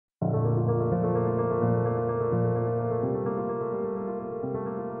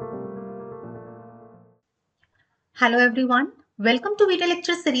Hello everyone, welcome to video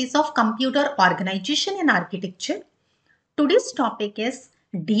lecture series of Computer Organization and Architecture. Today's topic is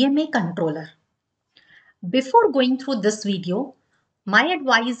DMA Controller. Before going through this video, my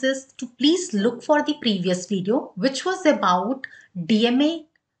advice is to please look for the previous video which was about DMA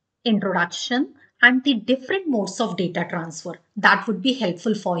introduction and the different modes of data transfer. That would be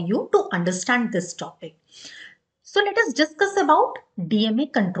helpful for you to understand this topic. So let us discuss about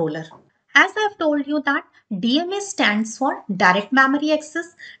DMA Controller. As I have told you that DMA stands for direct memory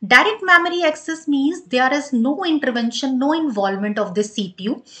access. Direct memory access means there is no intervention, no involvement of the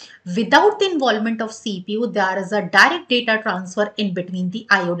CPU. Without the involvement of CPU, there is a direct data transfer in between the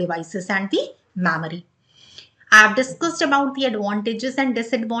IO devices and the memory. I have discussed about the advantages and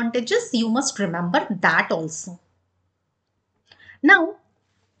disadvantages. You must remember that also. Now,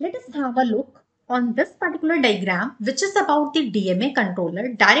 let us have a look on this particular diagram, which is about the DMA controller,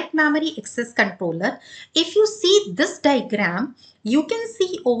 direct memory access controller. If you see this diagram, you can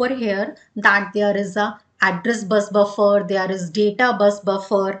see over here that there is a address bus buffer, there is data bus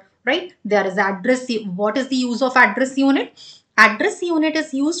buffer, right? There is address. What is the use of address unit? Address unit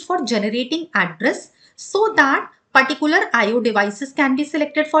is used for generating address so that particular IO devices can be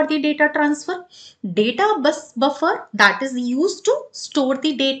selected for the data transfer. Data bus buffer, that is used to store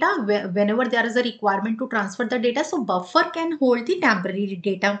the data whenever there is a requirement to transfer the data. So buffer can hold the temporary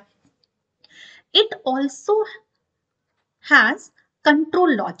data. It also has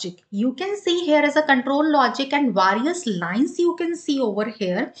control logic. You can see here is a control logic and various lines you can see over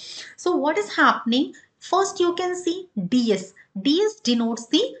here. So what is happening? First you can see DS. DS denotes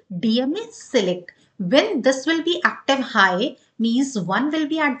the DMA select. When this will be active high, means 1 will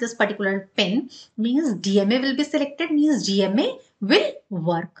be at this particular pin, means DMA will be selected, means DMA will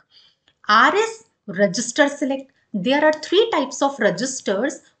work. RS register select. There are three types of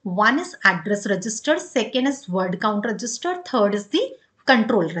registers. One is address register, second is word count register, third is the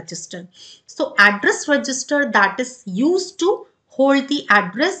control register. So address register, that is used to hold the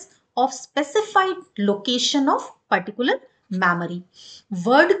address of specified location of particular memory.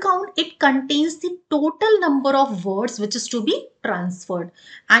 Word count, it contains the total number of words which is to be transferred,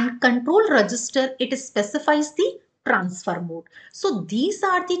 and control register, it specifies the transfer mode. So these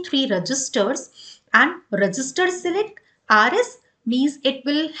are the three registers, and register select RS means it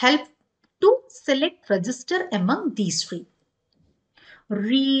will help to select register among these three.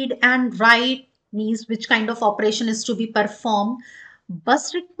 Read and write means which kind of operation is to be performed.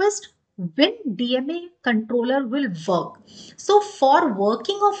 Bus request, when DMA controller will work. So for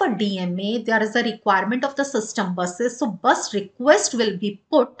working of a DMA, there is a requirement of the system buses. So bus request will be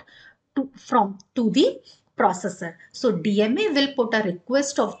put to the processor. So DMA will put a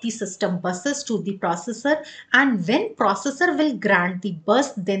request of the system buses to the processor, and when processor will grant the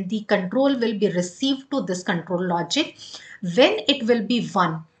bus, then the control will be received to this control logic. When it will be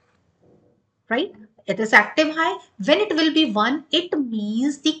 1, right? It is active high. When it will be 1, it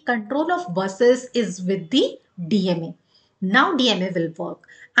means the control of buses is with the DMA. Now DMA will work.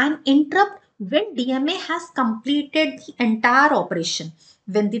 And interrupt, when DMA has completed the entire operation.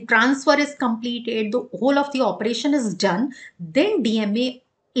 When the transfer is completed, the whole of the operation is done, then DMA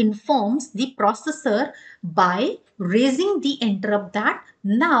informs the processor by raising the interrupt that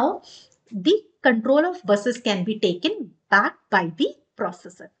now the control of buses can be taken back by the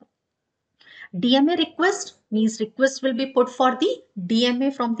processor. DMA request means request will be put for the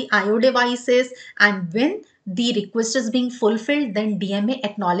DMA from the IO devices, and when the request is being fulfilled, then DMA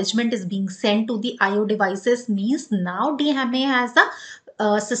acknowledgement is being sent to the IO devices, means now DMA has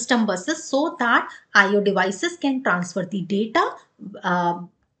a system buses so that IO devices can transfer the data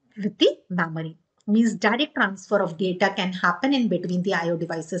with the memory. Means direct transfer of data can happen in between the IO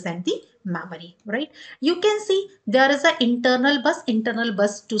devices and the memory, right? You can see there is an internal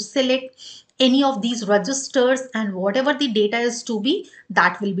bus to select any of these registers, and whatever the data is to be,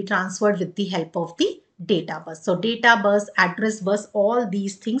 that will be transferred with the help of the data bus. So data bus, address bus, all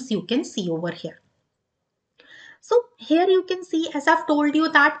these things you can see over here. So here you can see, as I've told you,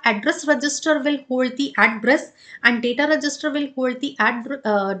 that address register will hold the address and data register will hold the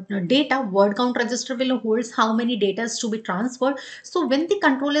data. Word count register will hold how many data is to be transferred. So when the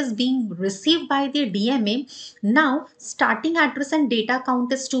control is being received by the DMA, now starting address and data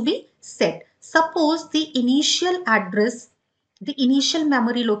count is to be set. Suppose the initial address, the initial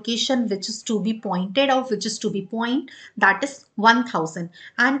memory location which is to be pointed out, which is to be point, that is 1000.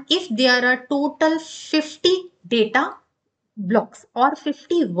 And if there are total 50 data blocks or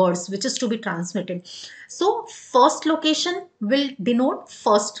 50 words which is to be transmitted, so first location will denote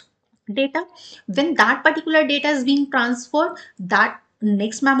first data. When that particular data is being transferred, that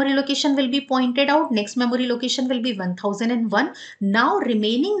next memory location will be pointed out. Next memory location will be 1001. Now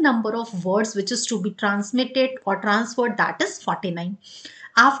remaining number of words which is to be transmitted or transferred, that is 49.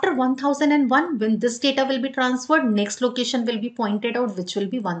 After 1001, when this data will be transferred, next location will be pointed out, which will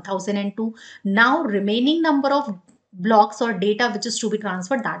be 1002. Now remaining number of blocks or data which is to be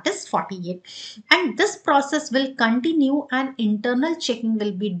transferred, that is 48. And this process will continue and internal checking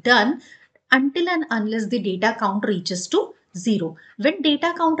will be done until and unless the data count reaches to 0. When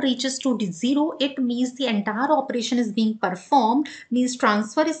data count reaches to 0, it means the entire operation is being performed, means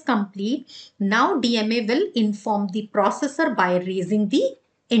transfer is complete. Now DMA will inform the processor by raising the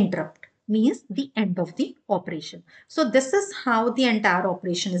interrupt, means the end of the operation. So this is how the entire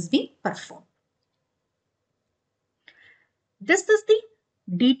operation is being performed. This is the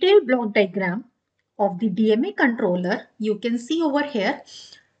detailed block diagram of the DMA controller. You can see over here.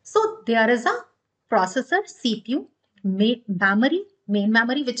 So there is a processor, CPU, main memory,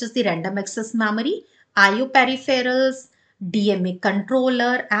 which is the random access memory, IO peripherals, DMA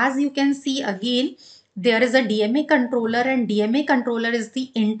controller. As you can see again, there is a DMA controller, and DMA controller is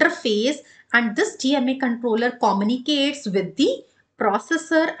the interface, and this DMA controller communicates with the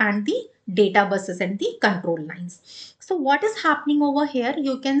processor and the data buses and the control lines. So what is happening over here?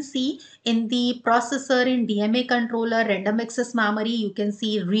 You can see in the processor, in DMA controller, random access memory, you can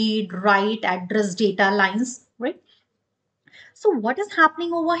see read, write, address, data lines, right? So what is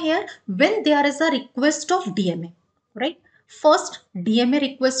happening over here? When there is a request of DMA, right? First, DMA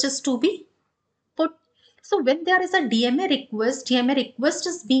request is to be put. So when there is a DMA request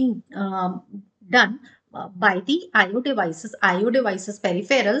is being done by the IO devices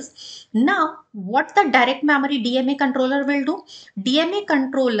peripherals. Now, what the direct memory DMA controller will do? DMA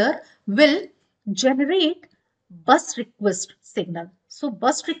controller will generate bus request signal. So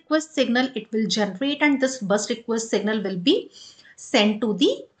bus request signal it will generate, and this bus request signal will be sent to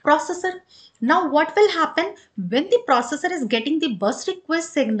the processor. Now what will happen when the processor is getting the bus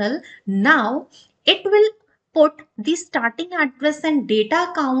request signal? Now it will put the starting address and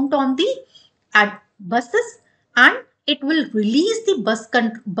data count on the buses, and it will release the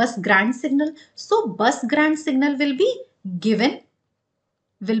bus grant signal. So bus grant signal will be given,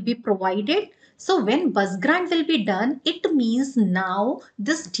 will be provided. So when bus grant will be done, it means now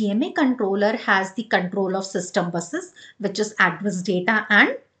this DMA controller has the control of system buses, which is address, data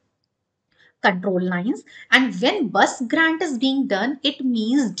and control lines. And when bus grant is being done, it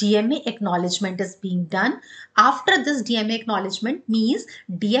means DMA acknowledgement is being done. After this DMA acknowledgement means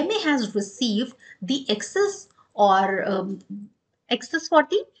DMA has received the access or access for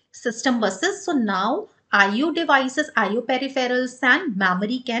the system buses. So now IO devices, IO peripherals and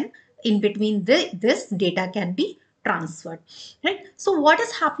memory can, in between this data can be transferred, right? So what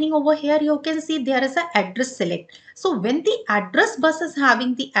is happening over here? You can see there is an address select. So when the address bus is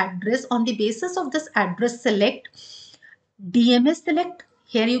having the address, on the basis of this address select, DMA select,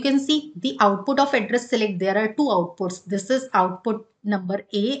 here you can see the output of address select. There are two outputs. This is output number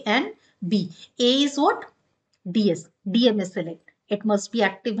A and B. A is what? DMA select. It must be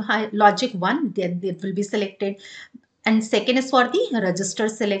active high logic 1, then it will be selected. And second is for the register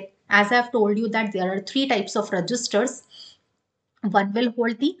select. As I have told you that there are three types of registers. One will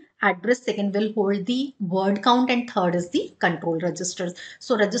hold the address, second will hold the word count, and third is the control registers.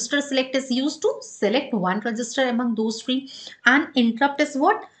 So register select is used to select one register among those three. And interrupt is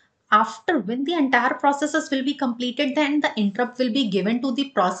what? After, when the entire processes will be completed, then the interrupt will be given to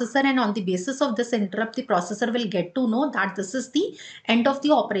the processor, and on the basis of this interrupt, the processor will get to know that this is the end of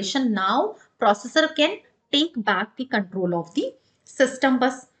the operation. Now processor can take back the control of the system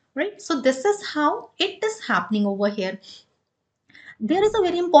bus, right? So this is how it is happening over here. There is a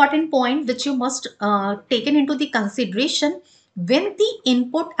very important point which you must taken into the consideration. When the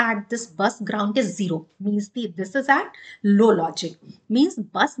input at this bus grant is 0, means this is at low logic, means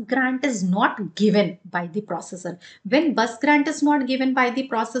bus grant is not given by the processor. When bus grant is not given by the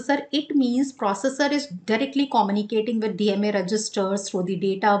processor, it means processor is directly communicating with DMA registers through the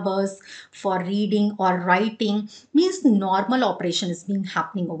data bus for reading or writing, means normal operation is being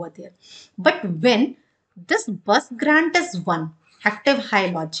happening over there. But when this bus grant is 1, active high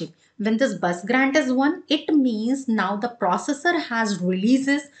logic, when this bus grant is 1, it means now the processor has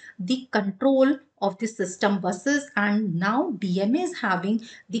releases the control of the system buses, and now DMA is having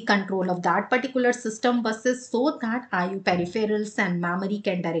the control of that particular system buses, so that IO peripherals and memory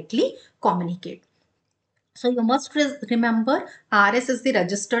can directly communicate. So you must remember RS is the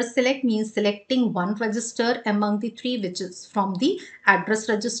register select, means selecting one register among the three, which is from the address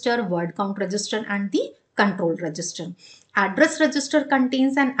register, word count register and the control register. Address register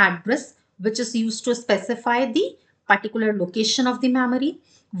contains an address which is used to specify the particular location of the memory.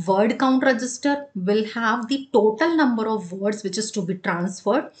 Word count register will have the total number of words which is to be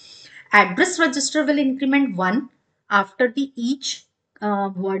transferred. Address register will increment 1 after the each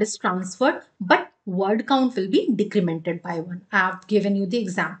word is transferred, but word count will be decremented by 1. I have given you the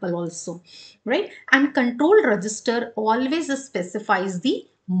example also, right? And control register always specifies the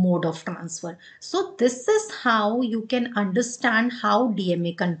mode of transfer. So this is how you can understand how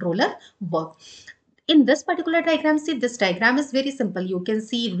DMA controller works. In this particular diagram, see, this diagram is very simple. You can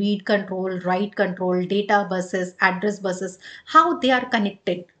see read control, write control, data buses, address buses, how they are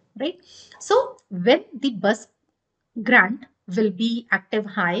connected, right? So when the bus grant will be active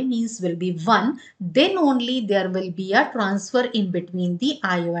high, means will be 1, then only there will be a transfer in between the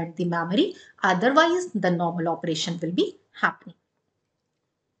IO and the memory. Otherwise, the normal operation will be happening.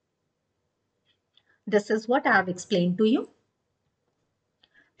 This is what I have explained to you.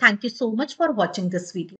 Thank you so much for watching this video.